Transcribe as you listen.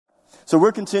So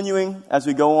we're continuing as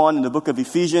we go on in the book of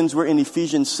Ephesians. We're in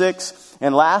Ephesians 6.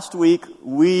 And last week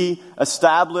we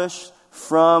established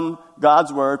from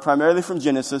God's Word, primarily from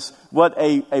Genesis, what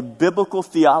a biblical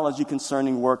theology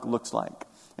concerning work looks like.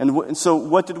 And so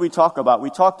what did we talk about? We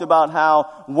talked about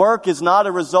how work is not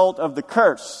a result of the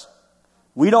curse.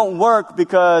 We don't work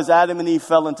because Adam and Eve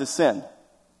fell into sin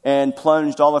and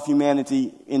plunged all of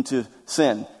humanity into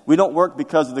sin. We don't work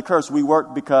because of the curse. We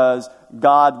work because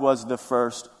God was the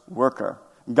first worker.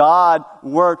 God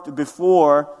worked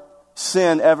before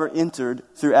sin ever entered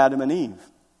through Adam and Eve.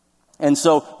 And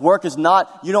so work is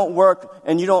not, you don't work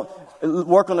and you don't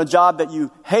work on a job that you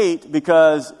hate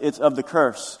because it's of the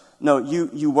curse. No,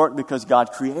 you work because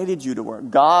God created you to work.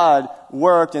 God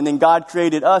worked, and then God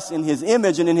created us in His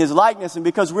image and in His likeness. And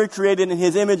because we're created in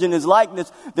His image and His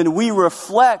likeness, then we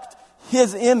reflect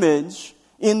His image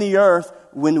in the earth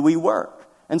when we work.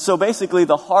 And so basically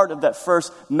the heart of that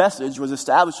first message was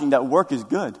establishing that work is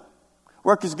good.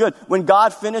 Work is good. When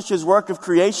God finished His work of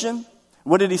creation,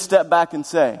 what did He step back and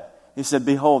say? He said,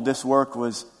 "Behold, this work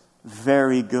was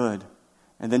very good."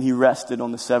 And then He rested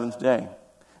on the seventh day.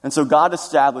 And so God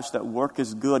established that work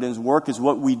is good, and work is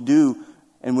what we do.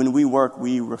 And when we work,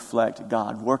 we reflect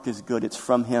God. Work is good. It's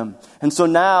from Him. And so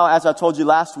now, as I told you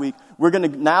last week, we're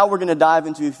going to dive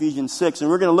into Ephesians 6, and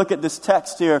we're going to look at this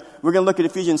text here. We're going to look at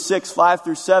Ephesians 6, 5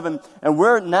 through 7, and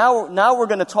we're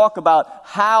going to talk about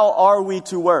how are we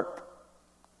to work?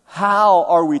 How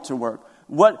are we to work?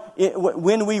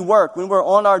 When we work, when we're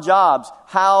on our jobs,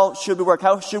 how should we work?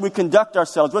 How should we conduct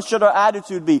ourselves? What should our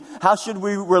attitude be? How should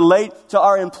we relate to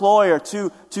our employer, to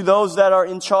those that are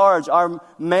in charge, our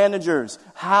managers?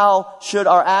 How should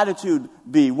our attitude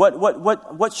be?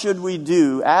 What should we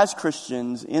do as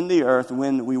Christians in the earth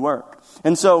when we work?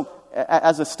 And so,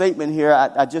 as a statement here,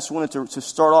 I just wanted to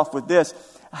start off with this.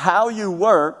 How you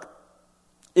work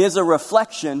is a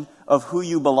reflection of who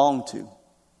you belong to.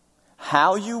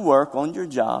 How you work on your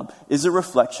job is a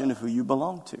reflection of who you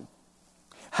belong to.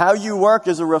 How you work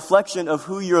is a reflection of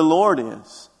who your Lord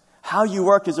is. How you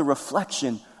work is a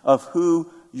reflection of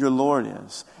who your Lord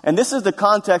is. And this is the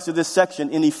context of this section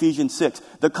in Ephesians 6.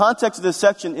 The context of this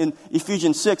section in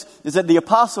Ephesians 6 is that the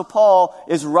Apostle Paul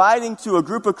is writing to a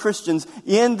group of Christians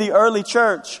in the early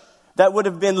church that would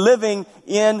have been living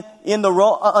under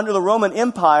the Roman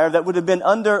Empire, that would have been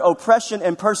under oppression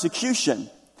and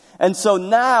persecution. And so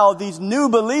now these new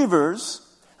believers,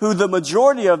 who the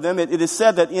majority of them, it is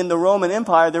said that in the Roman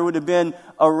Empire there would have been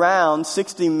around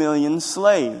 60 million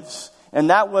slaves.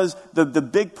 And that was the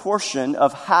big portion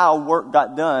of how work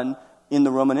got done in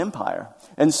the Roman Empire.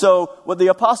 And so what the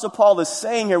Apostle Paul is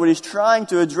saying here, what he's trying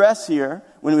to address here,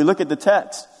 when we look at the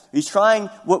text,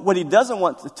 what he doesn't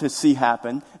want to see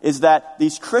happen is that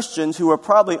these Christians who are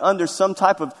probably under some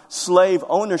type of slave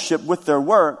ownership with their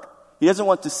work, he doesn't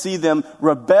want to see them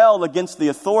rebel against the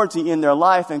authority in their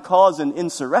life and cause an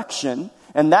insurrection,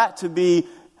 and that to be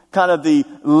kind of the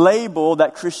label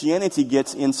that Christianity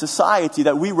gets in society,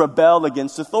 that we rebel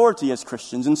against authority as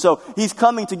Christians. And so he's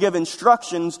coming to give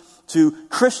instructions to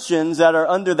Christians that are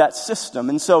under that system.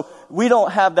 And so we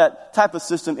don't have that type of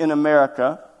system in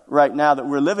America right now that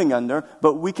we're living under,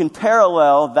 but we can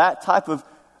parallel that type of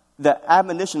the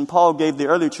admonition Paul gave the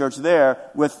early church there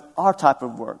with our type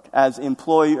of work as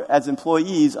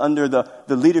employees under the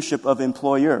leadership of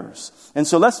employers. And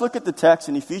so let's look at the text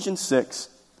in Ephesians 6,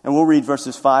 and we'll read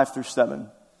verses 5 through 7. It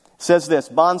says this: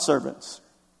 "Bondservants,"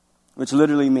 which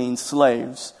literally means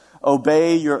slaves,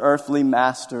 "obey your earthly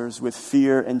masters with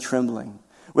fear and trembling,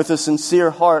 with a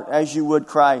sincere heart as you would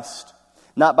Christ,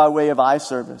 not by way of eye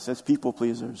service as people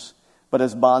pleasers, but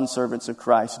as bondservants of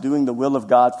Christ, doing the will of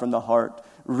God from the heart,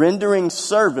 rendering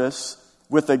service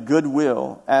with a good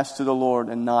will as to the Lord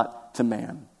and not to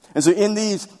man." And so in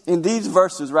these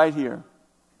verses right here,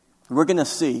 we're going to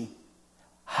see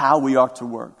how we are to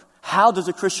work. How does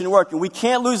a Christian work? And we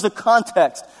can't lose the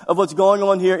context of what's going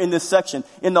on here in this section,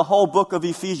 in the whole book of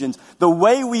Ephesians. The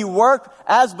way we work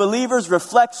as believers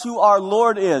reflects who our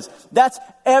Lord is. That's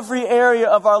every area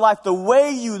of our life. The way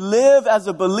you live as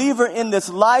a believer in this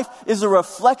life is a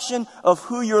reflection of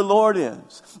who your Lord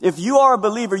is. If you are a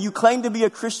believer, you claim to be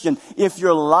a Christian, if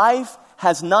your life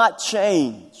has not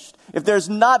changed, if there's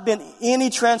not been any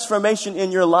transformation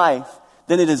in your life,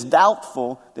 then it is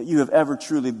doubtful that you have ever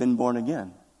truly been born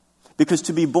again. Because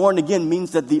to be born again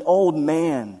means that the old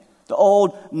man,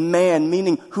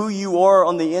 meaning who you are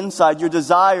on the inside, your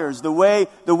desires, the way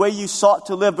you sought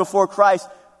to live before Christ,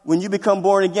 when you become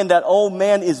born again, that old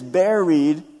man is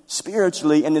buried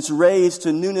spiritually and it's raised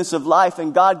to newness of life,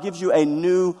 and God gives you a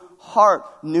new heart,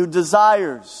 new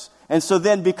desires. And so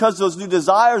then because those new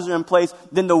desires are in place,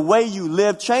 then the way you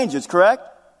live changes, correct?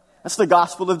 That's the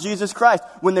gospel of Jesus Christ.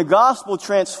 When the gospel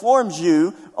transforms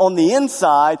you on the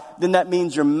inside, then that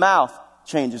means your mouth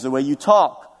changes, the way you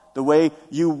talk, the way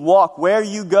you walk, where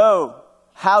you go,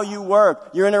 how you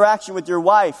work, your interaction with your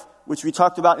wife, which we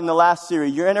talked about in the last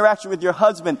series, your interaction with your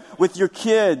husband, with your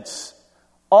kids,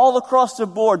 all across the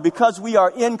board. Because we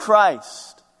are in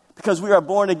Christ, because we are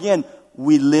born again,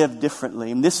 we live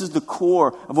differently. And this is the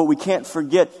core of what we can't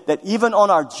forget, that even on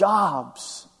our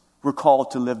jobs, we're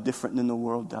called to live different than the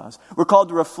world does. We're called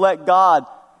to reflect God,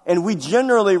 and we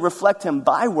generally reflect Him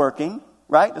by working,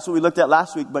 right? That's what we looked at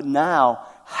last week. But now,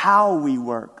 how we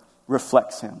work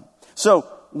reflects Him. So,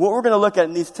 what we're going to look at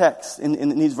in these texts,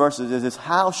 in these verses, is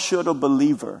how should a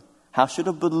believer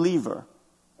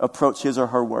approach his or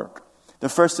her work? The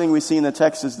first thing we see in the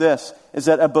text is this, is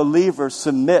that a believer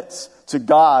submits to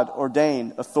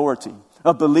God-ordained authority.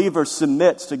 A believer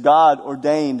submits to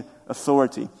God-ordained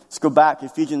authority. Let's go back.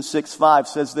 Ephesians 6:5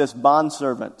 says this,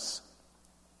 bondservants.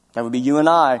 That would be you and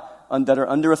I that are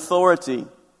under authority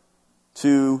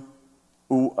to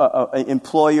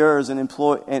employers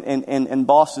and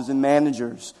bosses and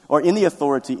managers, or any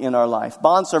authority in our life.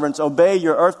 Bondservants, obey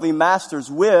your earthly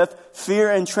masters with fear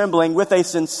and trembling, with a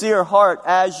sincere heart,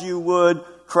 as you would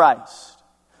Christ.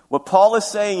 What Paul is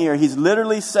saying here, he's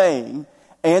literally saying,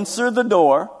 answer the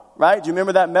door, right? Do you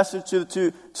remember that message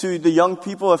to the young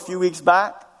people a few weeks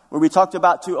back, where we talked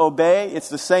about to obey? It's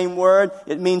the same word.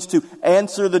 It means to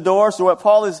answer the door. So what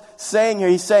Paul is saying here,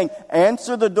 he's saying,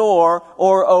 answer the door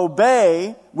or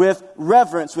obey with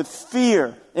reverence, with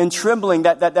fear and trembling.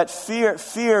 That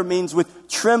fear means with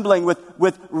trembling,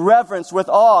 with reverence, with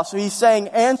awe. So he's saying,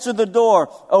 answer the door.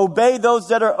 Obey those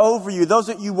that are over you, those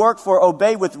that you work for.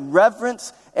 Obey with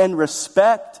reverence and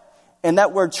respect. And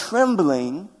that word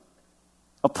trembling,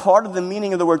 a part of the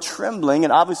meaning of the word trembling,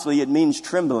 and obviously it means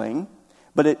trembling,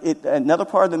 but another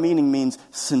part of the meaning means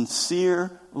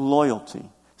sincere loyalty.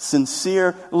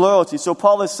 Sincere loyalty. So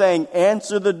Paul is saying,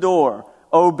 answer the door,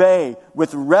 obey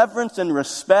with reverence and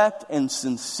respect and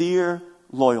sincere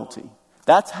loyalty.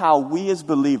 That's how we as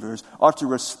believers are to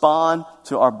respond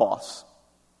to our boss.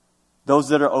 Those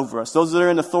that are over us, those that are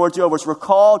in authority over us. We're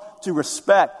called to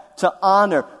respect, to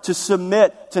honor, to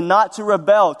submit, to not to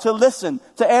rebel, to listen,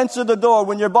 to answer the door.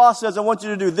 When your boss says, I want you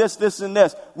to do this, this, and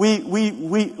this, we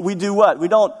do what? We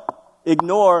don't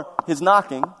ignore his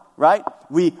knocking, right?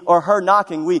 Or her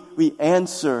knocking. We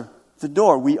answer the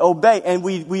door. We obey, and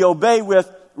we obey with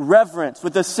reverence,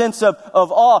 with a sense of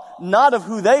awe, not of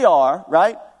who they are,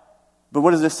 right? But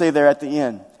what does it say there at the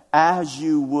end? As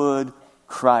you would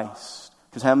Christ.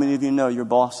 Because how many of you know your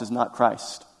boss is not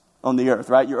Christ on the earth,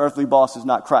 right? Your earthly boss is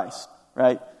not Christ,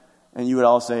 right? And you would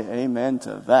all say amen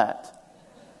to that.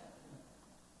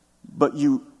 But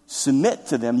you submit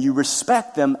to them, you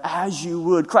respect them as you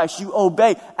would Christ. You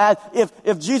obey. As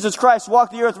if Jesus Christ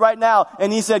walked the earth right now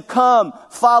and he said, come,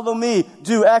 follow me,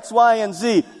 do X, Y, and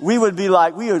Z, we would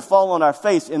fall on our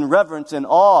face in reverence and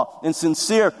awe and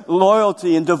sincere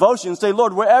loyalty and devotion and say,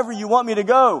 Lord, wherever you want me to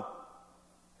go.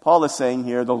 Paul is saying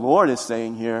here, the Lord is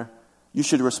saying here, you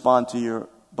should respond to your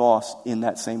boss in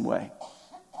that same way.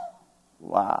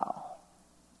 Wow.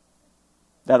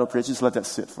 That'll preach. Just let that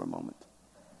sit for a moment.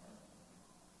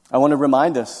 I want to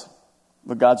remind us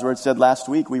what God's word said last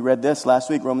week. We read this last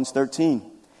week, Romans 13.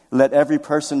 Let every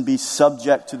person be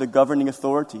subject to the governing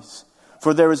authorities.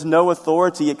 For there is no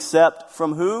authority except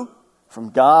from who? From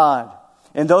God.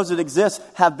 And those that exist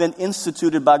have been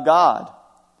instituted by God.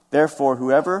 Therefore,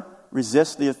 whoever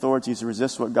resists the authorities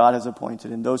resists what God has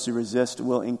appointed, and those who resist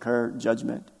will incur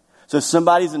judgment. So if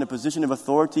somebody's in a position of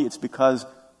authority, it's because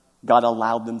God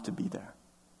allowed them to be there.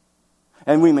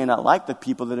 And we may not like the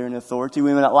people that are in authority.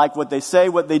 We may not like what they say,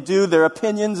 what they do, their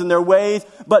opinions and their ways.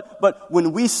 But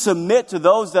when we submit to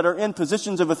those that are in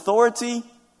positions of authority,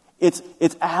 it's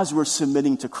as we're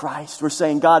submitting to Christ. We're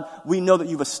saying, God, we know that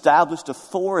you've established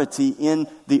authority in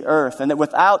the earth, and that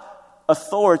without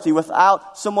authority,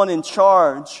 without someone in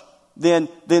charge, then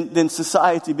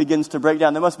society begins to break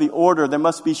down. There must be order, there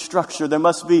must be structure, there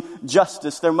must be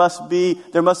justice, there must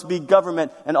be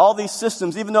government, and all these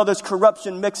systems. Even though there's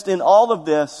corruption mixed in all of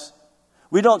this,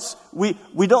 we don't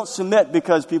submit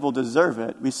because people deserve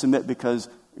it. We submit because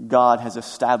God has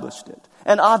established it.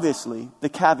 And obviously,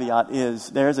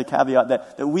 there's a caveat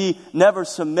that we never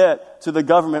submit to the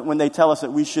government when they tell us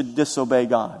that we should disobey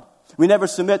God. We never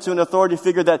submit to an authority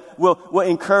figure that will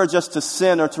encourage us to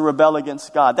sin or to rebel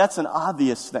against God. That's an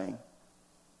obvious thing.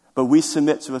 But we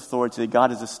submit to authority that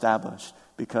God has established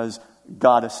because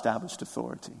God established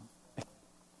authority.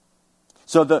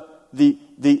 So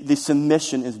the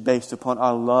submission is based upon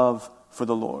our love for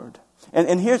the Lord.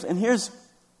 And here's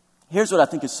Here's what I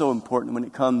think is so important when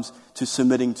it comes to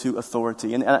submitting to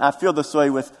authority. And I feel this way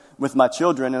with my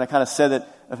children, and I kind of said it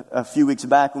a few weeks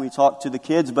back when we talked to the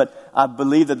kids, but I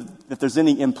believe that if there's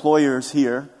any employers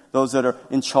here, those that are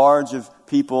in charge of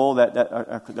people that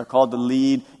are called the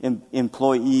lead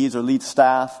employees or lead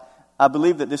staff, I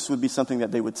believe that this would be something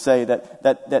that they would say,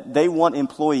 that they want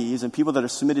employees and people that are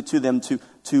submitted to them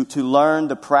to learn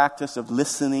the practice of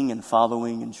listening and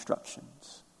following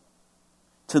instructions.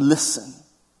 To listen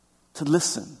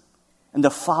and to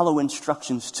follow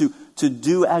instructions, to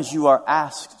do as you are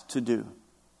asked to do.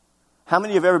 How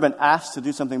many have ever been asked to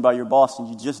do something by your boss and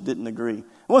you just didn't agree? It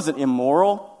wasn't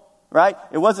immoral, right?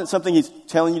 It wasn't something he's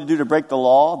telling you to do to break the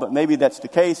law, but maybe that's the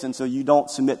case, and so you don't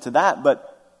submit to that.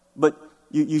 But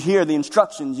you hear the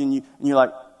instructions and you're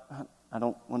like, I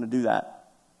don't want to do that.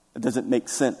 It doesn't make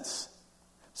sense.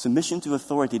 Submission to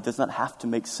authority does not have to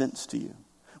make sense to you.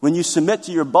 When you submit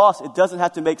to your boss, it doesn't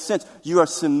have to make sense. You are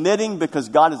submitting because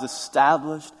God has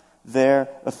established their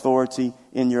authority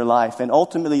in your life. And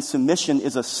ultimately, submission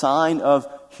is a sign of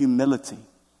humility.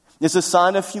 It's a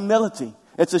sign of humility.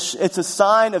 It's a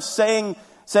sign of saying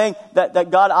that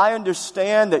God, I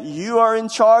understand that you are in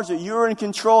charge, that you are in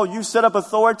control, you set up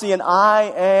authority, and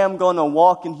I am going to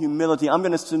walk in humility. I'm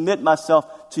going to submit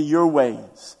myself to your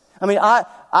ways. I mean, I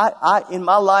in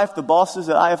my life, the bosses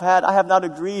that I have had, I have not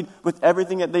agreed with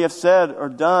everything that they have said or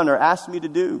done or asked me to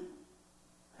do.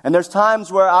 And there's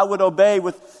times where I would obey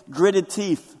with gritted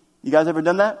teeth. You guys ever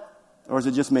done that? Or is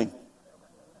it just me?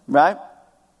 Right?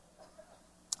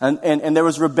 And there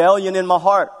was rebellion in my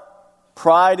heart,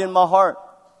 pride in my heart.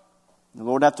 The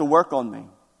Lord had to work on me.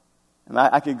 And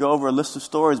I could go over a list of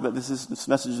stories, but this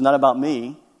message is not about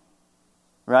me,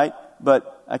 right?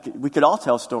 But we could all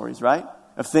tell stories, right?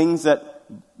 Of things that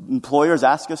employers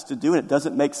ask us to do and it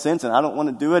doesn't make sense and I don't want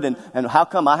to do it and how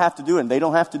come I have to do it and they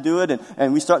don't have to do it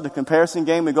and we start the comparison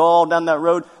game, we go all down that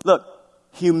road. Look,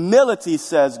 humility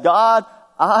says, God,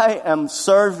 I am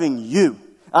serving you.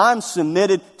 I'm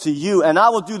submitted to you and I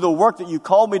will do the work that you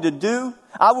called me to do.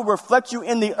 I will reflect you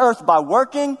in the earth by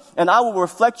working, and I will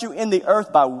reflect you in the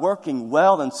earth by working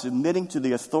well and submitting to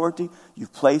the authority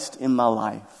you've placed in my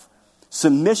life.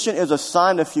 Submission is a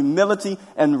sign of humility,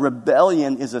 and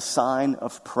rebellion is a sign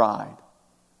of pride.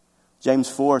 James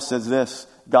 4 says this,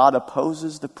 God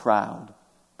opposes the proud,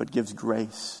 but gives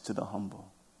grace to the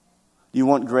humble. Do you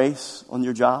want grace on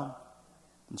your job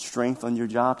and strength on your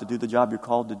job to do the job you're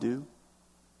called to do?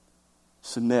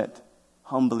 Submit,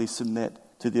 humbly submit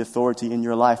to the authority in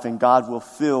your life, and God will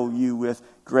fill you with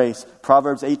grace.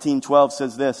 Proverbs 18:12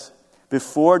 says this,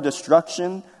 before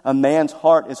destruction, a man's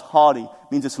heart is haughty,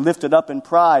 means it's lifted up in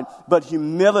pride, but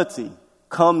humility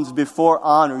comes before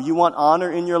honor. You want honor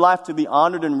in your life, to be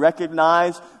honored and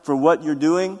recognized for what you're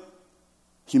doing?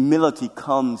 Humility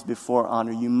comes before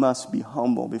honor. You must be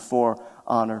humble before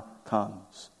honor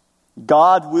comes.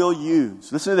 God will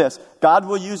use, listen to this, God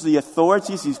will use the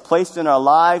authorities He's placed in our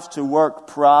lives to work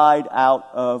pride out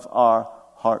of our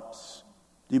hearts.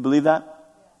 Do you believe that?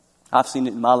 I've seen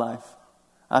it in my life.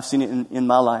 I've seen it in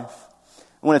my life.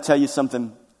 I want to tell you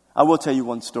something. I will tell you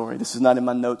one story. This is not in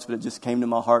my notes, but it just came to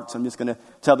my heart, so I'm just going to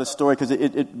tell this story because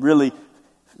it really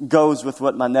goes with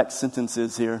what my next sentence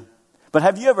is here. But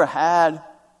have you ever had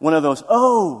one of those,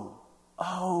 oh,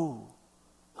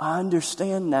 I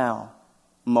understand now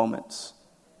moments?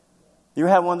 You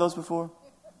ever had one of those before?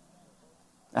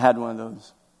 I had one of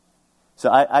those. So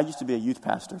I used to be a youth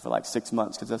pastor for like 6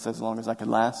 months because that's as long as I could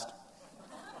last.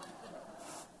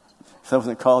 So I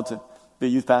wasn't called to be a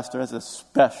youth pastor. That's a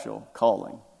special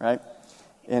calling, right?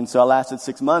 And so I lasted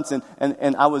 6 months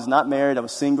and I was not married. I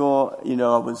was single. You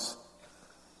know, I was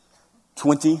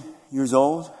 20 years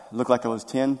old. I looked like I was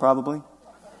 10 probably.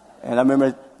 And I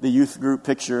remember the youth group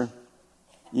picture.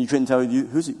 You couldn't tell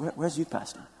where's the youth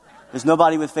pastor? There's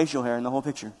nobody with facial hair in the whole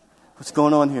picture. What's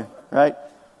going on here, right?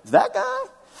 Is that guy?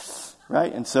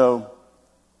 Right? And so,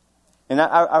 and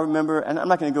I remember, and I'm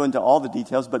not going to go into all the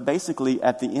details, but basically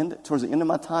towards the end of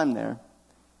my time there,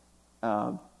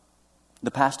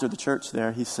 the pastor of the church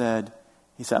there, he said,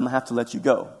 I'm going to have to let you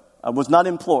go. I was not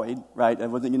employed, right? I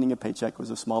wasn't getting a paycheck. It was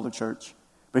a smaller church.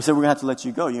 But he said, we're going to have to let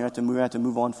you go. We're going to have to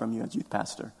move on from you as youth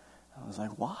pastor. I was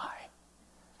like, why?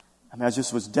 I mean, I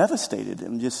just was devastated.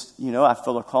 And just, I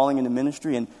felt a calling in the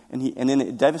ministry. And then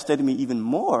it devastated me even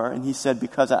more. And he said,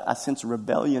 because I sense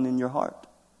rebellion in your heart.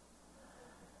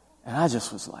 And I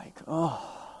just was like, oh.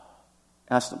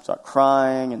 And I started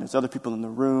crying. And there's other people in the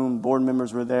room. Board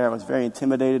members were there. I was very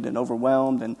intimidated and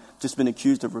overwhelmed and just been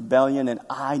accused of rebellion. And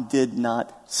I did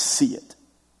not see it.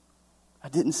 I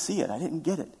didn't see it. I didn't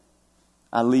get it.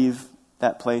 I leave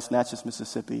that place, Natchez,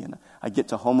 Mississippi, and I get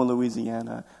to Houma,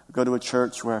 Louisiana. I go to a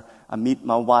church where I meet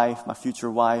my wife, my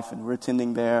future wife, and we're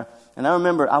attending there. And I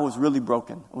remember I was really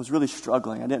broken. I was really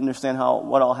struggling. I didn't understand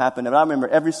what all happened. But I remember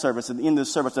every service, at the end of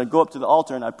the service, I'd go up to the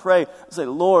altar and I'd pray. I'd say,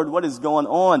 Lord, what is going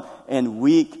on? And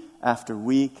week after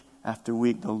week after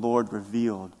week, the Lord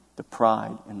revealed the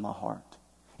pride in my heart.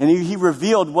 And he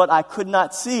revealed what I could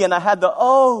not see. And I had the,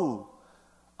 I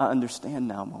understand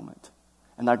now moment.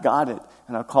 And I got it.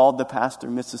 And I called the pastor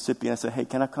in Mississippi and I said, hey,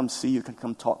 can I come see you? Can I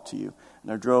come talk to you?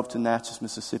 And I drove to Natchez,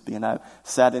 Mississippi, and I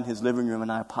sat in his living room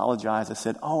and I apologized. I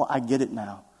said, I get it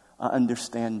now. I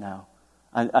understand now.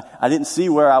 I didn't see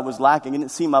where I was lacking. I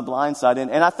didn't see my blind side.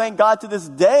 And I thank God to this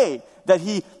day that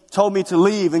he told me to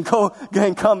leave and go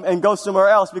and come and go somewhere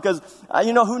else, because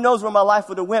who knows where my life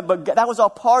would have went, but that was all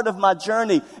part of my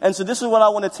journey. And so this is what I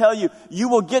want to tell you. You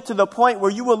will get to the point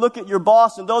where you will look at your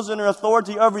boss and those in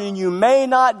authority over you, and you may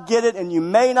not get it and you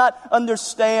may not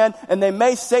understand, and they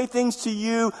may say things to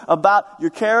you about your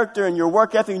character and your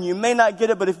work ethic, and you may not get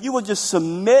it, but if you will just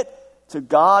submit to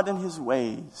God and his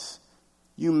ways,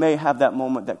 you may have that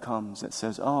moment that comes that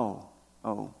says, I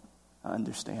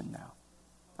understand now.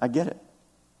 I get it.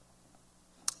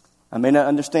 I may not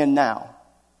understand now,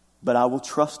 but I will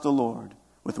trust the Lord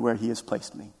with where he has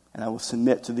placed me, and I will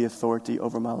submit to the authority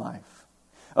over my life.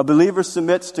 A believer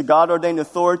submits to God-ordained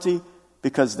authority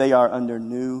because they are under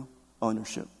new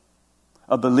ownership.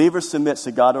 A believer submits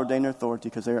to God-ordained authority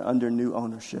because they are under new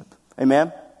ownership.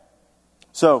 Amen?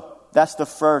 So, that's the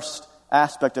first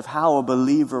aspect of how a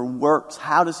believer works.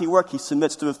 How does he work? He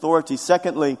submits to authority.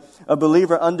 Secondly, a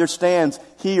believer understands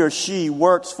he or she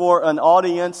works for an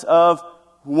audience of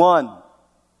one.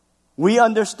 We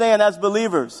understand as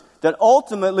believers that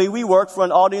ultimately we work for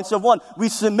an audience of one. We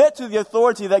submit to the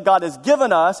authority that God has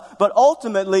given us, but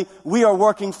ultimately we are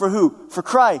working for who? For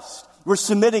Christ. We're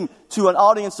submitting to an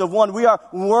audience of one. We are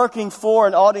working for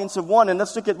an audience of one. And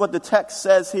let's look at what the text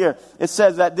says here. It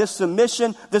says that this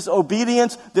submission, this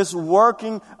obedience, this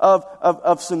working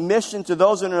of submission to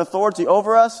those in authority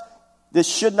over us, this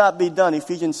should not be done,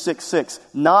 Ephesians 6:6,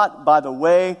 not by the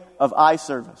way of eye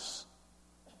service,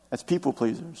 as people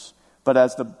pleasers, but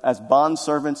as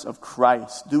bondservants of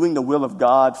Christ, doing the will of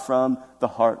God from the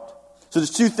heart. So there's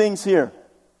two things here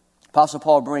Apostle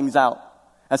Paul brings out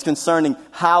as concerning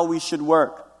how we should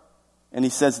work. And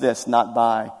he says this, not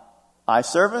by eye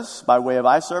service, by way of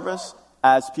eye service,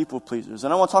 as people pleasers.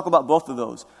 And I want to talk about both of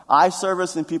those, eye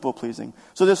service and people pleasing.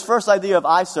 So this first idea of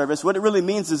eye service, what it really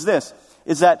means is this,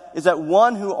 is that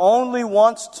one who only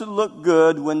wants to look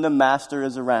good when the master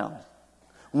is around.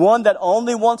 One that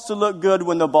only wants to look good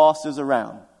when the boss is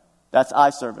around. That's eye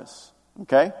service.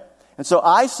 Okay? And so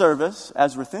eye service,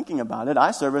 as we're thinking about it,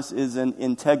 eye service is an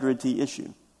integrity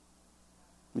issue.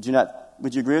 Would you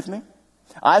agree with me?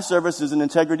 Eye service is an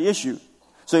integrity issue.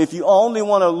 So if you only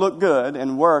want to look good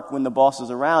and work when the boss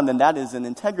is around, then that is an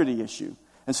integrity issue.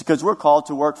 And so because we're called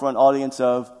to work for an audience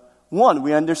of one,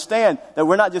 we understand that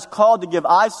we're not just called to give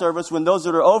eye service when those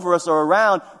that are over us are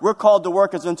around. We're called to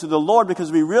work as unto the Lord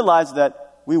because we realize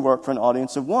that we work for an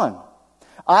audience of one.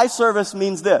 Eye service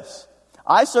means this.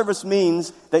 Eye service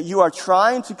means that you are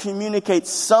trying to communicate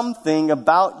something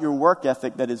about your work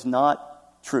ethic that is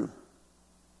not true.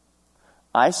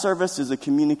 Eye service is a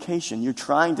communication. You're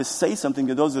trying to say something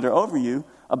to those that are over you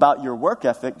about your work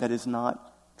ethic that is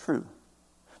not true.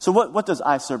 So what does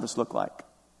eye service look like?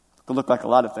 It could look like a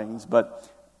lot of things, but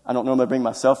I don't normally bring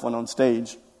my cell phone on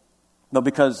stage. But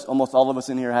because almost all of us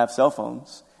in here have cell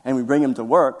phones, and we bring them to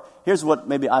work, here's what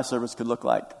maybe eye service could look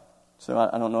like. So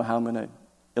I don't know how I'm going to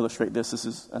illustrate this. This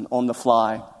is an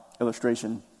on-the-fly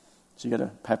illustration, so you got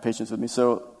to have patience with me.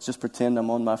 So just pretend I'm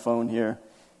on my phone here,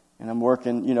 and I'm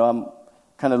working. I'm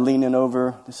kind of leaning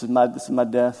over. This is my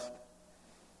desk,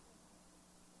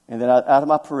 and then out of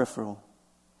my peripheral,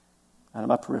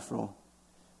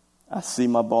 I see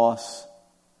my boss.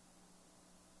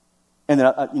 And then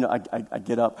I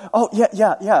get up. Oh,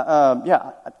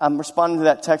 yeah. I'm responding to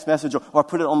that text message, or I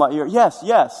put it on my ear. Yes.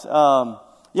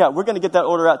 We're going to get that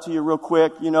order out to you real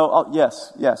quick.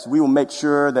 Yes. We will make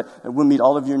sure that we'll meet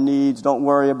all of your needs. Don't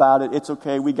worry about it. It's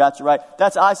okay. We got you right.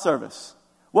 That's eye service.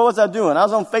 What was I doing? I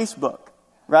was on Facebook,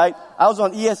 right? I was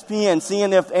on ESPN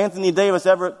seeing if Anthony Davis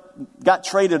ever got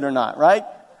traded or not, right?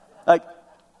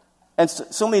 And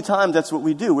so many times that's what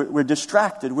we do. We're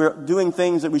distracted. We're doing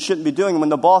things that we shouldn't be doing. And when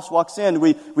the boss walks in,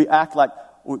 we act like,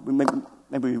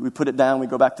 maybe we put it down, we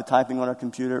go back to typing on our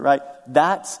computer, right?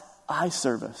 That's eye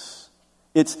service.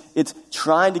 It's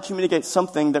trying to communicate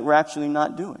something that we're actually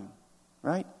not doing,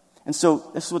 right? And so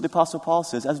this is what the Apostle Paul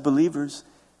says. As believers,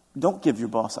 don't give your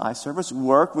boss eye service.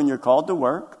 Work when you're called to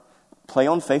work. Play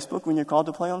on Facebook when you're called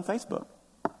to play on Facebook,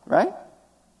 right?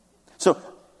 So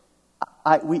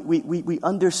we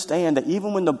understand that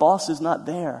even when the boss is not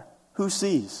there, who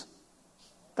sees?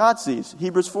 God sees.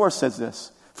 Hebrews 4 says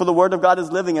this. For the word of God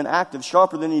is living and active,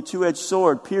 sharper than any two-edged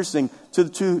sword, piercing to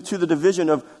the division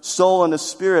of soul and the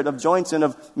spirit, of joints and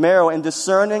of marrow, and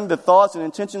discerning the thoughts and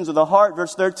intentions of the heart.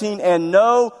 Verse 13, and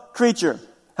no creature.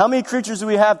 How many creatures do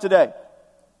we have today?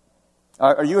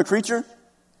 Are you a creature?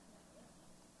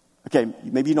 Okay,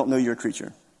 maybe you don't know you're a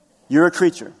creature. You're a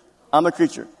creature. I'm a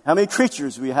creature. How many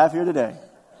creatures do we have here today?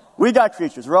 We got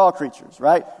creatures. We're all creatures,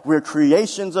 right? We're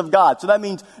creations of God. So that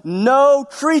means no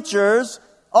creatures,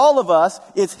 all of us,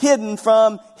 is hidden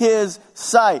from His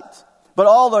sight. But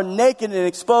all are naked and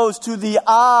exposed to the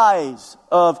eyes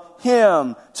of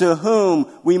Him to whom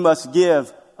we must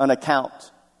give an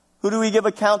account. Who do we give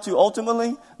account to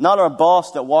ultimately? Not our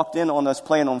boss that walked in on us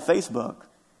playing on Facebook,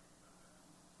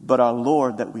 but our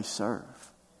Lord that we serve.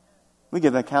 We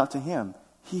give an account to Him.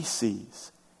 He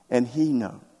sees and He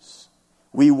knows.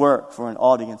 We work for an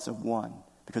audience of one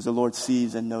because the Lord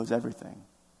sees and knows everything.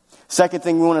 Second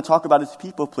thing we want to talk about is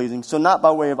people pleasing. So not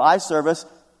by way of eye service,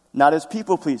 not as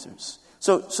people pleasers.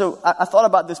 So I thought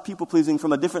about this people pleasing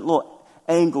from a different little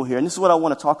angle here. And this is what I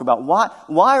want to talk about.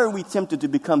 Why are we tempted to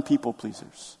become people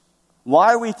pleasers?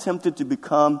 Why are we tempted to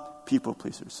become people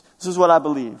pleasers? This is what I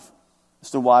believe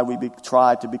as to why we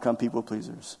try to become people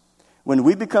pleasers. When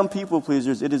we become people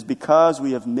pleasers, it is because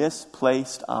we have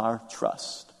misplaced our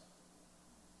trust.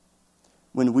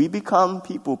 When we become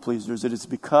people pleasers, it is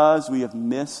because we have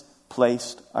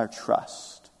misplaced our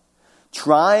trust.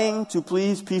 Trying to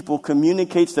please people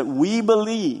communicates that we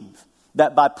believe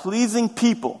that by pleasing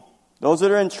people, those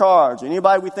that are in charge,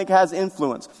 anybody we think has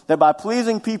influence, that by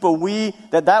pleasing people,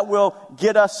 that will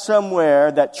get us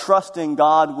somewhere that trusting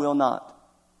God will not.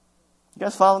 You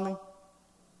guys follow me?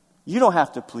 You don't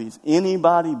have to please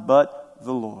anybody but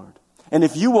the Lord. And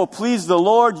if you will please the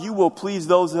Lord, you will please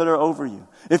those that are over you.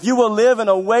 If you will live in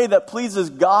a way that pleases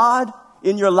God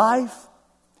in your life,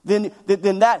 then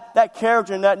that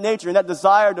character and that nature and that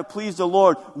desire to please the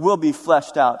Lord will be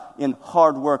fleshed out in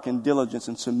hard work and diligence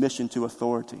and submission to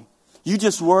authority. You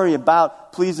just worry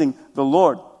about pleasing the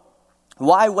Lord.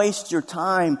 Why waste your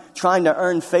time trying to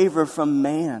earn favor from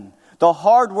man? The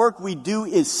hard work we do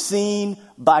is seen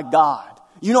by God.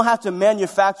 You don't have to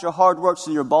manufacture hard work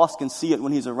so your boss can see it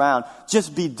when he's around.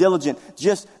 Just be diligent.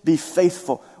 Just be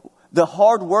faithful. The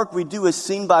hard work we do is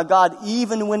seen by God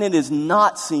even when it is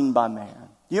not seen by man.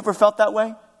 You ever felt that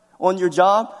way? On your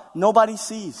job, nobody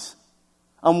sees.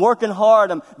 I'm working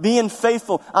hard. I'm being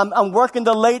faithful. I'm working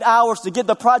the late hours to get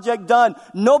the project done.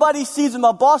 Nobody sees it.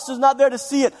 My boss is not there to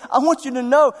see it. I want you to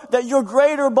know that your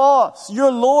greater boss,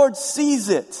 your Lord, sees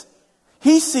it.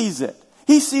 He sees it.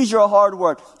 He sees your hard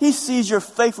work. He sees your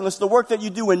faithfulness, the work that you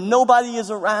do when nobody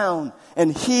is around.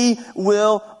 And He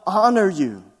will honor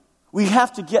you. We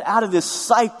have to get out of this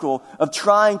cycle of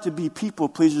trying to be people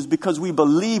pleasers because we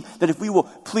believe that if we will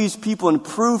please people and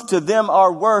prove to them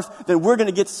our worth, then we're going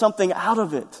to get something out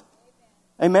of it.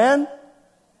 Amen?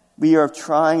 We are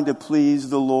trying to please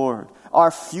the Lord.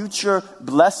 Our future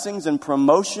blessings and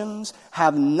promotions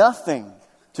have nothing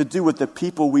to do with the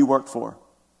people we work for.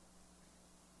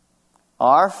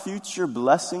 Our future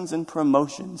blessings and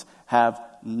promotions have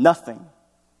nothing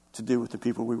to do with the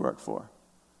people we work for.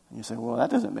 And you say, well,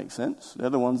 that doesn't make sense. They're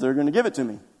the ones that are going to give it to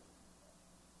me.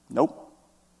 Nope.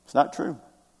 It's not true.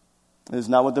 It is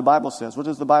not what the Bible says. What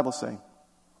does the Bible say?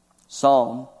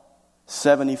 Psalm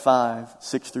 75,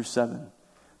 6-7.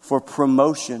 For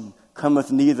promotion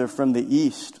cometh neither from the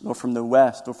east, nor from the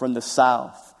west, nor from the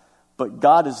south. But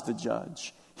God is the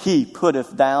judge. He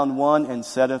putteth down one and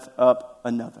setteth up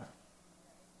another.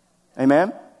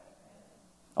 Amen?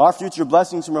 Our future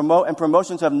blessings and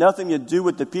promotions have nothing to do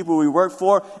with the people we work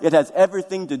for. It has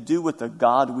everything to do with the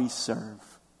God we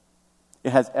serve.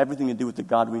 It has everything to do with the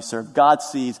God we serve. God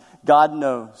sees, God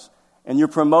knows. And your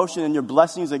promotion and your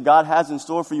blessings that God has in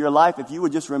store for your life, if you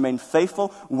would just remain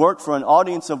faithful, work for an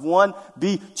audience of one,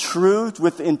 be true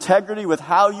with integrity with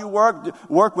how you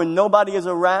work when nobody is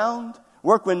around,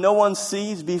 work when no one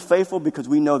sees, be faithful because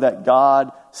we know that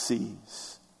God sees.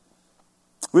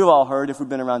 We've all heard, if we've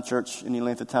been around church any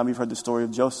length of time, we've heard the story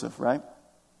of Joseph, right?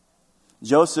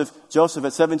 Joseph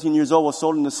at 17 years old was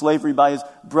sold into slavery by his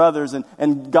brothers,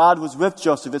 and God was with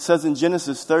Joseph. It says in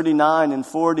Genesis 39 and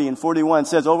 40 and 41, it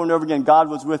says over and over again, God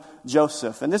was with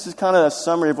Joseph. And this is kind of a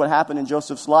summary of what happened in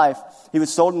Joseph's life. He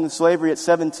was sold into slavery at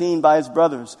 17 by his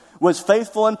brothers, was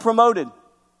faithful and promoted,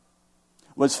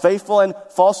 was faithful and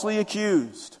falsely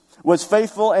accused, was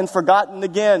faithful and forgotten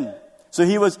again, So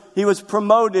he was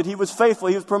promoted, he was faithful,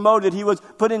 he was promoted, he was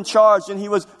put in charge, and he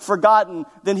was forgotten,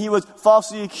 then he was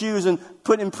falsely accused and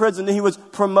put in prison, then he was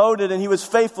promoted and he was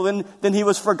faithful, and then he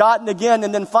was forgotten again,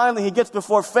 and then finally he gets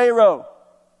before Pharaoh.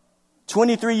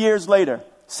 23 years later,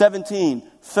 17,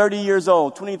 30 years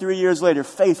old, 23 years later,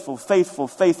 faithful, faithful,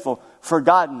 faithful,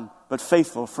 forgotten but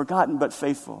faithful,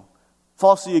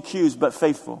 falsely accused but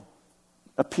faithful,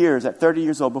 appears at 30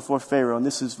 years old before Pharaoh, and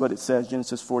this is what it says,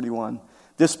 Genesis 41.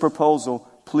 This proposal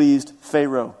pleased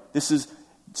Pharaoh.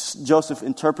 Joseph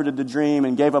interpreted the dream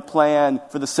and gave a plan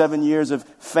for the 7 years of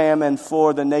famine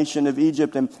for the nation of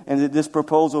Egypt. And this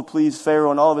proposal pleased Pharaoh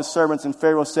and all of his servants. And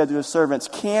Pharaoh said to his servants,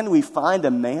 "Can we find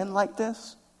a man like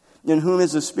this, in whom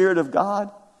is the Spirit of God?"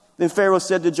 Then Pharaoh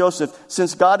said to Joseph,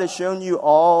 "Since God has shown you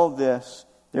all this,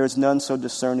 there is none so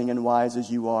discerning and wise as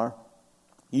you are.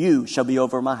 You shall be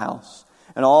over my house,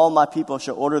 and all my people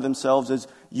shall order themselves as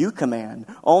you command.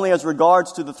 Only as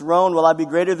regards to the throne will I be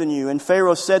greater than you." And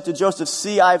Pharaoh said to Joseph,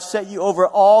 "See, I have set you over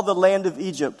all the land of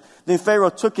Egypt." Then Pharaoh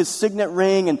took his signet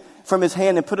ring from his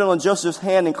hand and put it on Joseph's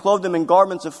hand and clothed him in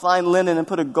garments of fine linen and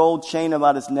put a gold chain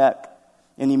about his neck.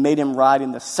 And he made him ride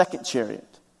in the second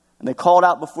chariot. And they called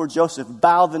out before Joseph,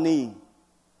 "Bow the knee."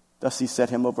 Thus he set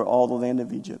him over all the land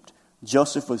of Egypt.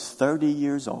 Joseph was 30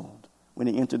 years old when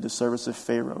he entered the service of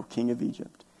Pharaoh, king of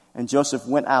Egypt. And Joseph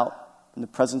went out in the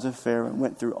presence of Pharaoh and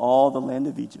went through all the land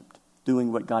of Egypt,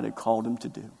 doing what God had called him to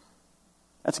do.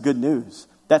 That's good news.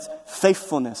 That's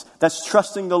faithfulness. That's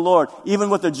trusting the Lord, even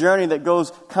with a journey that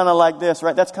goes kind of like this,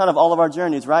 right? That's kind of all of our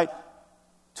journeys, right?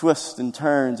 Twists and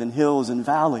turns and hills and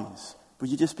valleys. But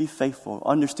you just be faithful.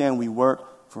 Understand we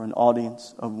work for an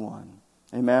audience of one.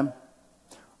 Amen?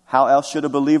 How else should a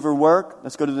believer work?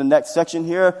 Let's go to the next section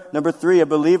here. Number 3, a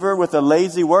believer with a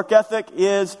lazy work ethic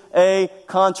is a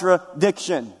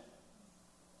contradiction.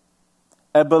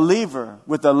 A believer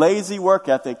with a lazy work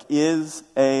ethic is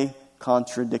a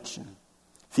contradiction.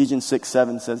 Ephesians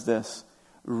 6:7 says this,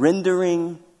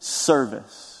 "Rendering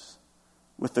service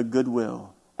with a good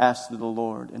will as to the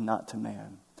Lord and not to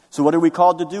man." So what are we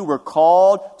called to do? We're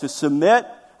called to submit.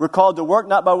 We're called to work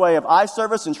not by way of eye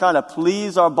service and trying to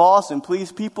please our boss and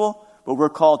please people, but we're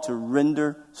called to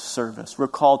render service. We're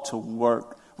called to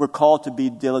work. We're called to be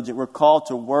diligent. We're called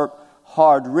to work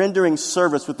hard, rendering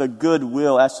service with a good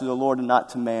will as to the Lord and not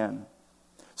to man.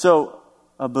 So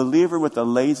a believer with a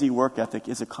lazy work ethic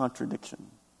is a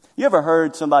contradiction. You ever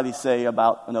heard somebody say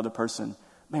about another person,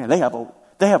 "Man, they have a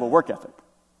work ethic"?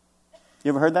 You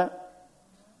ever heard that?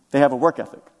 They have a work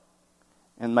ethic.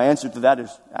 And my answer to that is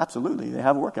absolutely, they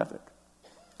have a work ethic.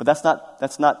 But that's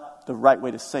not the right way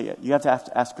to say it. You have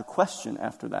to ask a question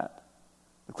after that.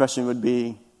 The question would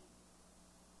be,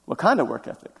 what kind of work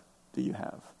ethic do you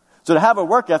have? So to have a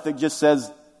work ethic just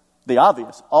says the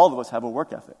obvious. All of us have a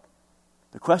work ethic.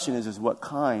 The question is what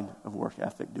kind of work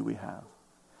ethic do we have?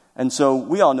 And so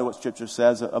we all know what Scripture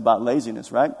says about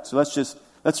laziness, right? So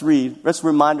let's read. Let's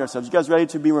remind ourselves. You guys ready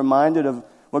to be reminded of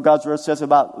what God's Word says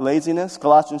about laziness?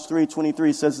 Colossians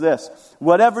 3:23 says this,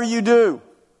 "Whatever you do,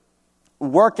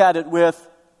 work at it with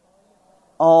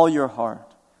all your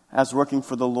heart, as working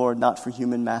for the Lord, not for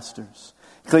human masters."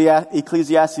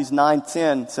 Ecclesiastes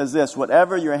 9:10 says this,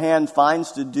 "Whatever your hand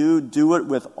finds to do, do it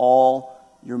with all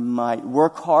your might."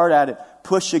 Work hard at it.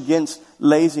 Push against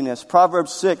laziness.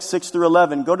 Proverbs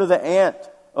 6:6-11, "Go to the ant,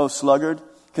 O sluggard.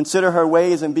 Consider her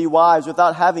ways and be wise,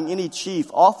 without having any chief,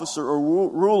 officer, or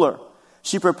ruler.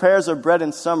 She prepares her bread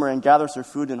in summer and gathers her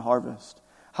food in harvest.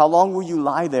 How long will you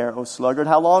lie there, O sluggard?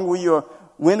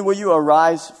 When will you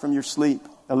arise from your sleep?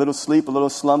 A little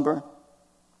slumber,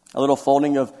 a little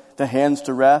folding of the hands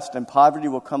to rest, and poverty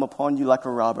will come upon you like a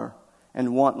robber,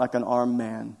 and want like an armed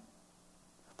man."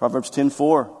 Proverbs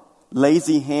 10:4,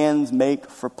 "Lazy hands make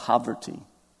for poverty,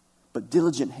 but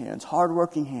diligent hands,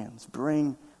 hardworking hands,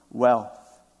 bring wealth."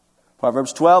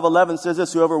 Proverbs 12:11 says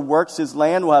this, "Whoever works his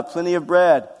land will have plenty of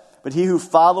bread, but he who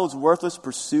follows worthless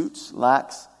pursuits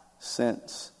lacks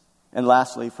sense." And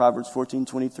lastly, Proverbs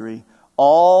 14:23,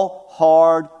 "All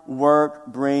hard work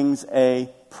brings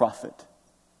a profit,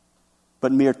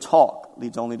 but mere talk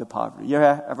leads only to poverty." You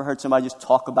ever heard somebody just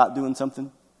talk about doing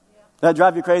something? Yeah. That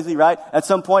drive you crazy, right? At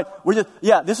some point,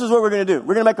 this is what we're going to do.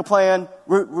 We're going to make a plan.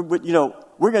 We're going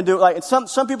to do it. Like, and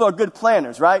some people are good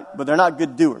planners, right? But they're not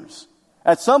good doers.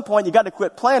 At some point, you got to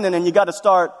quit planning and you got to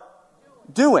start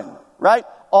doing, right?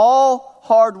 All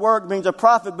hard work brings a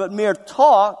profit, but mere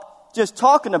talk, just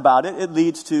talking about it, it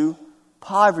leads to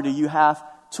poverty. You have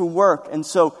to work. And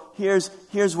so here's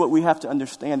what we have to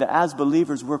understand, that as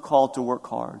believers, we're called to work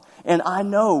hard. And I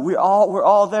know we're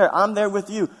all there. I'm there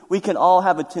with you. We can all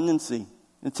have a tendency,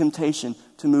 a temptation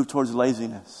to move towards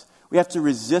laziness. We have to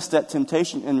resist that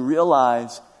temptation and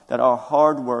realize that our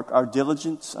hard work, our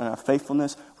diligence, and our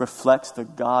faithfulness reflects the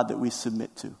God that we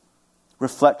submit to.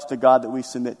 Reflects the God that we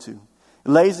submit to.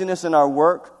 Laziness in our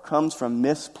work comes from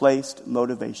misplaced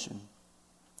motivation.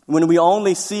 When we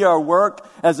only see our work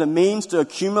as a means to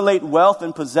accumulate wealth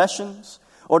and possessions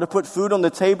or to put food on the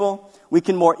table, we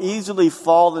can more easily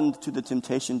fall into the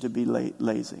temptation to be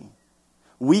lazy.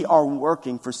 We are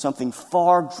working for something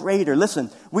far greater. Listen,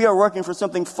 we are working for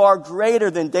something far greater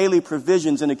than daily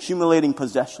provisions and accumulating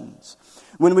possessions.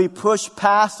 When we push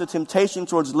past the temptation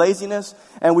towards laziness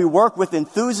and we work with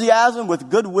enthusiasm, with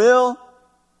goodwill,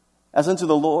 as unto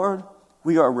the Lord,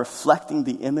 we are reflecting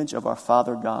the image of our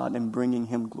Father God and bringing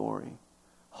Him glory.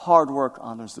 Hard work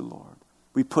honors the Lord.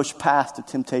 We push past the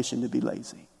temptation to be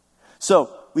lazy. So,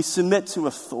 we submit to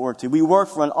authority. We work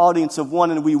for an audience of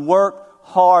one, and we work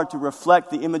hard to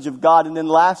reflect the image of God. And then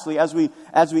lastly, as we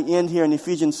end here in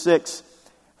Ephesians 6,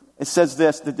 it says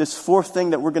that this fourth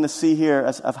thing that we're going to see here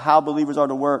of how believers are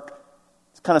to work,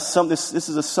 it's kind of this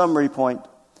is a summary point.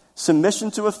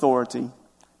 Submission to authority,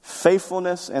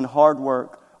 faithfulness, and hard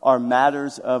work are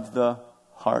matters of the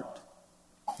heart.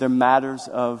 They're matters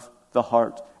of the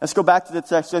heart. Let's go back to the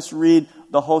text. Let's read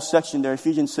the whole section there,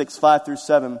 Ephesians 6, 5 through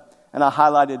 7. And I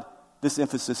highlighted this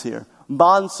emphasis here.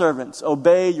 Bondservants,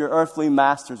 obey your earthly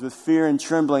masters with fear and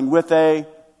trembling,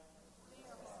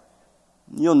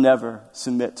 You'll never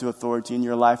submit to authority in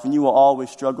your life, and you will always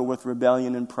struggle with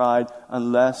rebellion and pride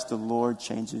unless the Lord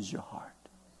changes your heart.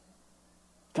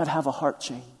 Got to have a heart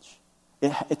change.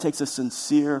 It takes a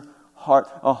sincere heart,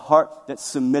 a heart that's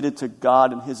submitted to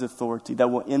God and His authority that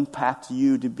will impact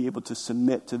you to be able to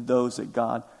submit to those that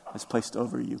God has placed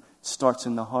over you. It starts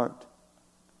in the heart.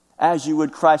 As you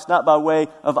would Christ, not by way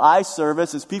of eye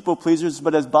service as people pleasers,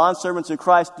 but as bondservants of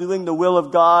Christ, doing the will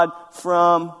of God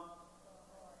from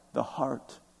the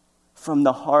heart. From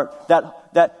the heart.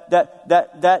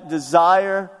 That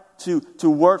desire to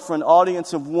work for an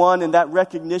audience of one, and that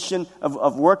recognition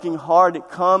of working hard, it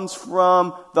comes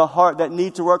from the heart. That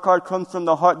need to work hard comes from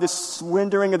the heart. This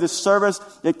rendering of this service,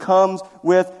 it comes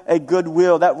with a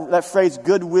goodwill. That phrase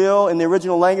goodwill in the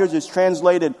original language is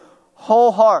translated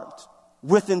whole heart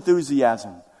with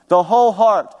enthusiasm. The whole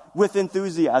heart with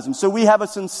enthusiasm. So we have a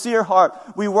sincere heart.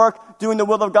 We work doing the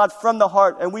will of God from the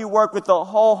heart, and we work with the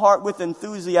whole heart with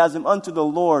enthusiasm unto the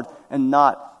Lord and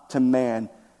not to man.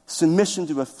 Submission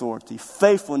to authority,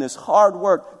 faithfulness, hard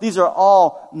work. These are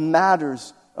all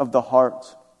matters of the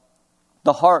heart.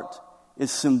 The heart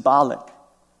is symbolic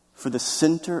for the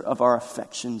center of our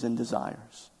affections and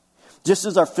desires. Just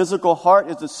as our physical heart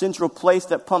is the central place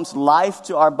that pumps life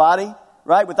to our body,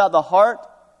 right? Without the heart,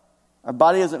 our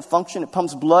body doesn't function. It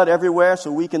pumps blood everywhere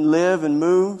so we can live and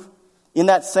move. In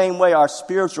that same way, our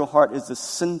spiritual heart is the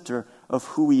center of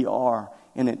who we are,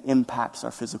 and it impacts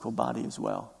our physical body as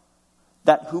well.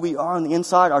 That who we are on the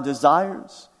inside, our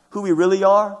desires, who we really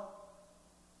are,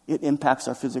 it impacts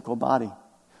our physical body.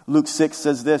 Luke 6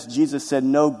 says this, Jesus said,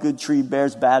 "No good tree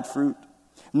bears bad fruit,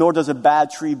 nor does a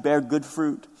bad tree bear good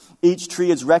fruit. Each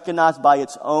tree is recognized by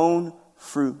its own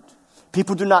fruit.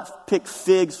 People do not pick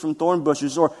figs from thorn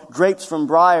bushes or grapes from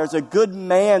briars. A good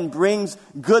man brings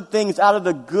good things out of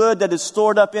the good that is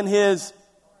stored up in his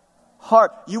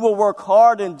heart." You will work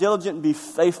hard and diligent and be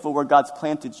faithful where God's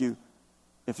planted you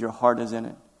if your heart is in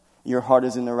it. Your heart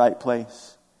is in the right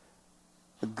place.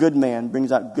 A good man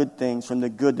brings out good things from the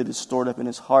good that is stored up in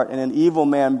his heart. And an evil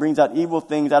man brings out evil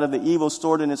things out of the evil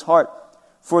stored in his heart.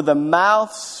 For the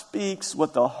mouth speaks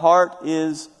what the heart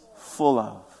is full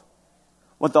of.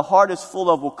 What the heart is full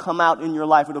of will come out in your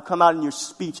life. It'll come out in your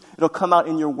speech. It'll come out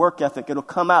in your work ethic. It'll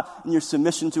come out in your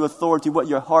submission to authority, what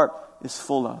your heart is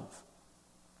full of.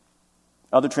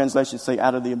 Other translations say,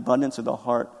 out of the abundance of the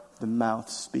heart, the mouth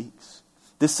speaks.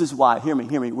 This is why, hear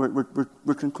me,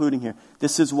 we're concluding here.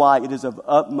 This is why it is of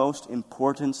utmost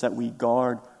importance that we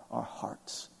guard our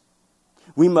hearts.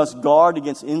 We must guard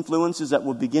against influences that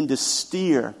will begin to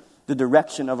steer the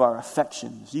direction of our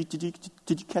affections. Did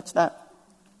you catch that?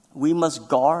 We must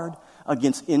guard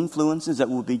against influences that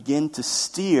will begin to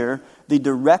steer the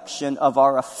direction of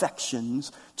our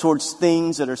affections towards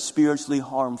things that are spiritually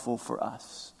harmful for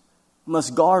us. We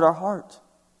must guard our heart.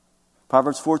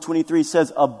 Proverbs 4:23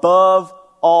 says, above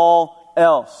all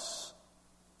else,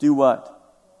 do what?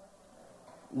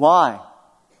 Why?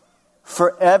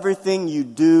 For everything you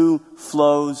do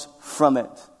flows from it.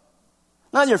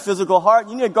 Not your physical heart.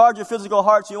 You need to guard your physical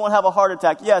heart so you won't have a heart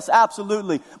attack. Yes,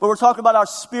 absolutely. But we're talking about our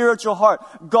spiritual heart.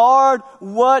 Guard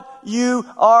what you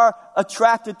are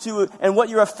attracted to and what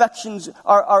your affections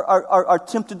are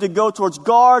tempted to go towards.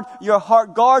 Guard your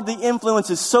heart. Guard the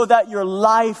influences so that your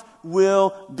life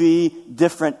will be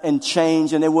different and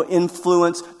change, and it will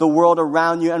influence the world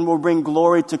around you and will bring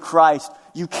glory to Christ.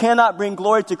 You cannot bring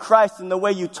glory to Christ in the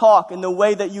way you talk, in the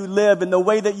way that you live, in the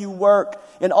way that you work,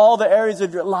 in all the areas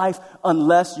of your life,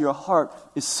 unless your heart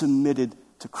is submitted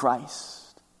to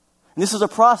Christ. And this is a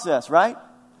process, right?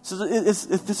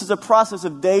 This is a process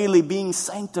of daily being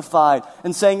sanctified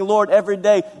and saying, Lord, every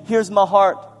day, here's my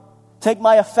heart. Take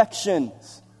my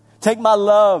affections. Take my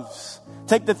loves.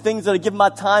 Take the things that I give my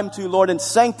time to, Lord, and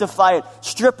sanctify it.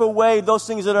 Strip away those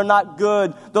things that are not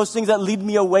good, those things that lead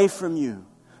me away from you,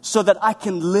 so that I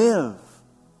can live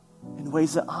in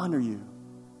ways that honor you.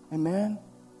 Amen?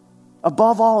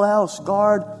 Above all else,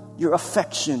 guard your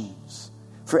affections,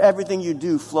 for everything you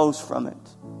do flows from it.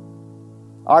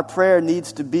 Our prayer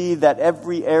needs to be that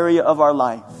every area of our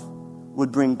life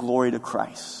would bring glory to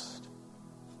Christ.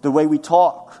 The way we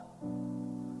talk,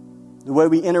 the way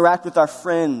we interact with our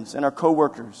friends and our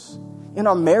coworkers, in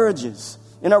our marriages,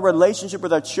 in our relationship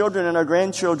with our children and our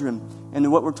grandchildren,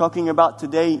 and what we're talking about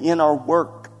today in our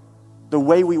work, the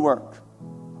way we work,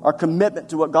 our commitment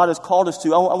to what God has called us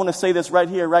to. I want to say this right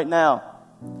here, right now.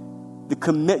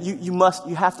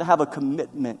 You have to have a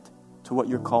commitment to what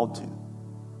you're called to.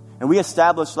 And we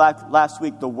established last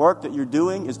week, the work that you're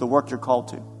doing is the work you're called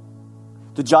to.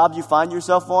 The job you find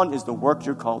yourself on is the work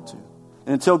you're called to.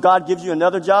 And until God gives you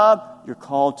another job, you're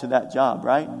called to that job,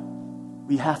 right?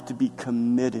 We have to be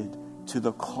committed to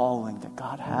the calling that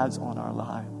God has on our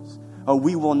lives.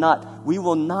 We will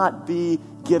not be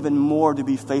given more to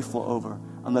be faithful over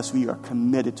unless we are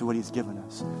committed to what He's given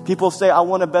us. People say, I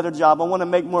want a better job. I want to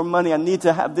make more money. I need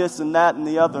to have this and that and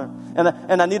the other.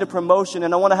 And I need a promotion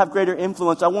and I want to have greater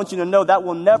influence. I want you to know that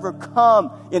will never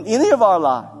come in any of our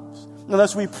lives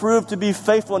unless we prove to be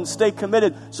faithful and stay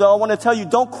committed. So I want to tell you,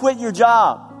 don't quit your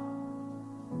job.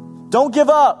 Don't give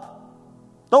up.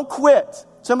 Don't quit.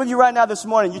 Some of you right now this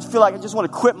morning, you feel like, I just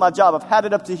want to quit my job. I've had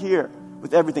it up to here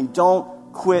with everything.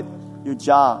 Don't quit your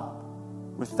job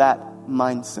with that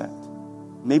mindset.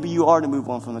 Maybe you are to move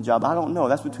on from the job. I don't know.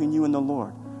 That's between you and the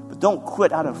Lord. But don't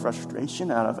quit out of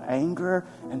frustration, out of anger,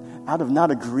 and out of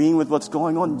not agreeing with what's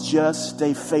going on. Just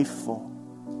stay faithful.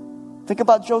 Think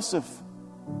about Joseph.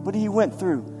 What he went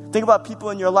through. Think about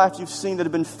people in your life you've seen that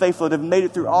have been faithful, that have made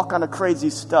it through all kind of crazy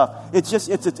stuff. It's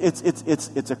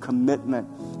a commitment.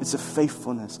 It's a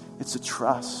faithfulness. It's a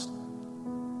trust.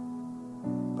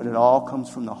 But it all comes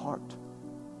from the heart.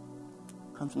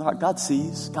 It comes from the heart. God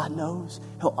sees. God knows.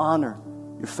 He'll honor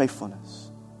your faithfulness.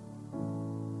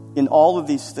 In all of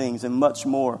these things and much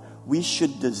more, we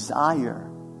should desire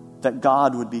that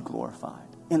God would be glorified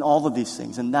in all of these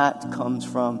things. And that comes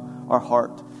from our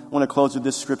heart. I want to close with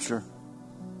this scripture.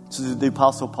 This is the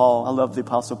Apostle Paul. I love the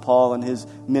Apostle Paul and his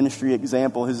ministry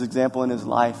example, his example in his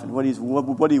life and what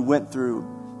he went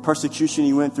through. Persecution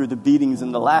he went through, the beatings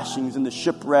and the lashings and the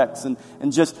shipwrecks and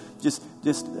just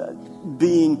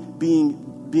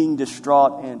being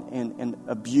distraught and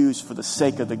abused for the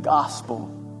sake of the gospel.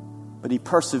 But he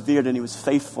persevered and he was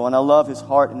faithful. And I love his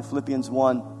heart in Philippians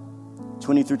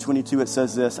 1:20-22. It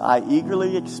says this, I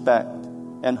eagerly expect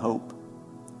and hope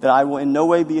that I will in no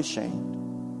way be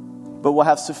ashamed, but will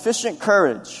have sufficient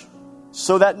courage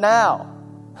so that now,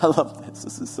 I love this.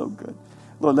 This is so good.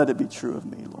 Lord, let it be true of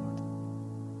me, Lord.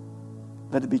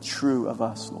 Let it be true of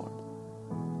us, Lord.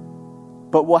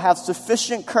 But we'll have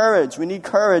sufficient courage. We need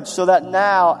courage so that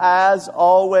now, as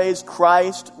always,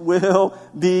 Christ will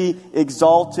be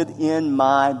exalted in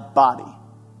my body,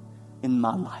 in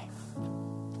my life.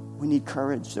 We need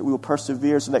courage that we will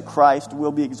persevere so that Christ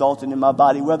will be exalted in my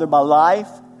body, whether by life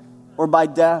or by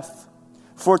death.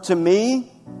 For to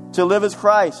me, to live is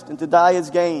Christ and to die is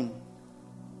gain.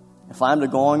 If I am to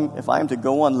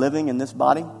go on living in this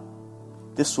body,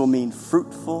 this will mean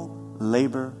fruitful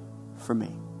labor for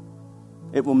me.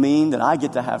 It will mean that I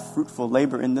get to have fruitful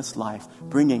labor in this life,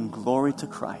 bringing glory to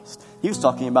Christ. He was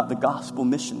talking about the gospel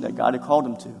mission that God had called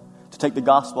him to take the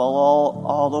gospel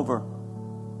all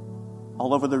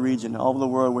over the region, all over the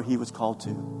world where he was called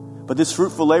to. But this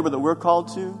fruitful labor that we're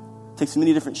called to takes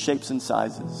many different shapes and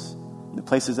sizes, the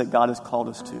places that God has called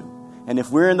us to. And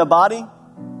if we're in the body,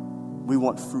 we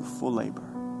want fruitful labor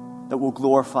that will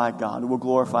glorify God, that will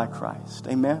glorify Christ.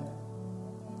 Amen?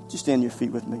 Just stand on your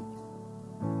feet with me.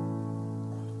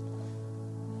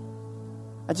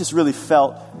 I just really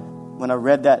felt when I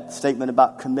read that statement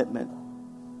about commitment,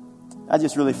 I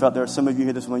just really felt there are some of you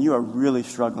here this morning, you are really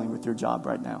struggling with your job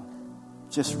right now.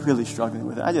 just really struggling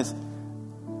with it, I just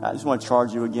want to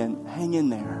charge you again. Hang in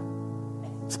there.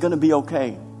 It's going to be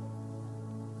okay.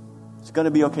 It's going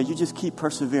to be okay. You just keep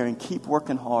persevering. Keep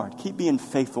working hard. Keep being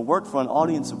faithful. Work for an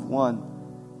audience of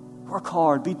one. Work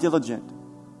hard. Be diligent.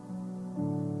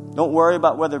 Don't worry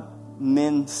about whether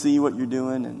men see what you're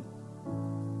doing and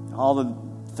all the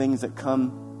things that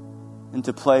come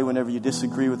into play whenever you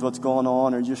disagree with what's going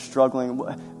on or you're struggling.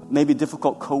 Maybe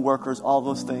difficult coworkers, all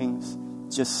those things.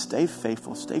 Just stay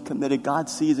faithful. Stay committed. God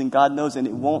sees and God knows, and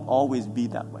it won't always be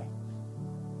that way.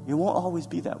 It won't always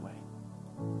be that way.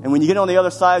 And when you get on the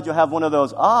other side, you'll have one of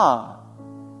those, I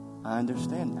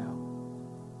understand now.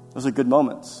 Those are good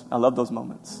moments. I love those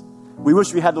moments. We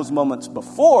wish we had those moments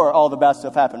before all the bad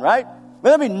stuff happened, right?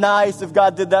 Wouldn't that be nice if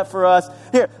God did that for us?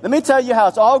 Here, let me tell you how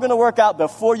it's all going to work out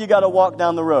before you got to walk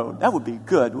down the road. That would be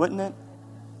good, wouldn't it?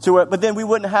 But then we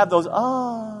wouldn't have those,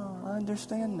 I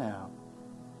understand now.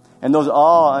 And those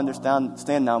I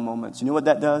understand now moments, you know what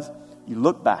that does? You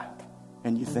look back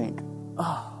and you think,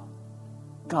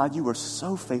 God, you were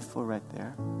so faithful right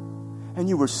there. And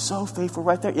you were so faithful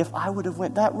right there. If I would have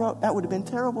went that road, that would have been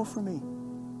terrible for me.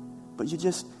 But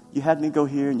you had me go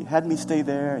here and you had me stay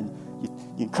there and you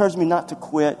encouraged me not to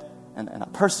quit, and I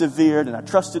persevered, and I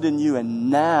trusted in you,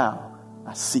 and now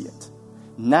I see it.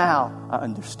 Now I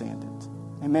understand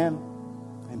it. Amen?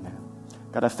 Amen.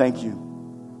 God, I thank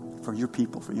you for your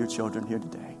people, for your children here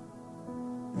today,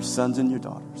 your sons and your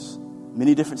daughters.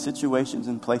 Many different situations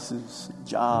and places,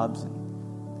 jobs,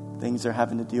 and things they're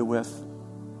having to deal with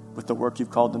the work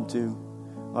you've called them to.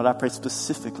 Lord, I pray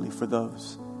specifically for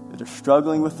those that are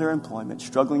struggling with their employment,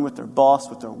 struggling with their boss,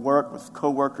 with their work, with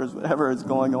coworkers, whatever is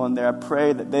going on there. I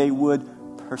pray that they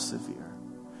would persevere,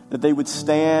 that they would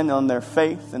stand on their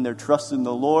faith and their trust in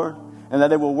the Lord, and that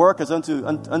they will work as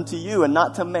unto you and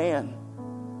not to man.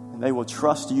 And they will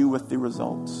trust you with the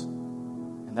results.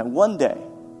 And that one day,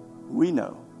 we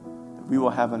know that we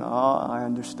will have an I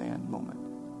understand moment.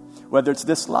 Whether it's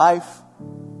this life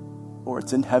or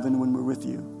it's in heaven when we're with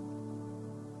you,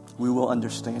 we will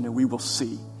understand and we will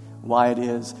see why it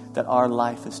is that our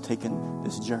life has taken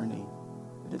this journey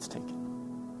that it's taken.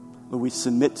 Lord, we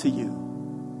submit to you.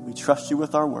 We trust you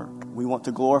with our work. We want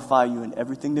to glorify you in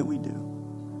everything that we do.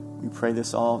 We pray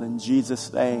this all in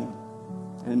Jesus' name.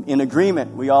 And in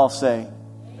agreement, we all say,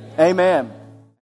 Amen.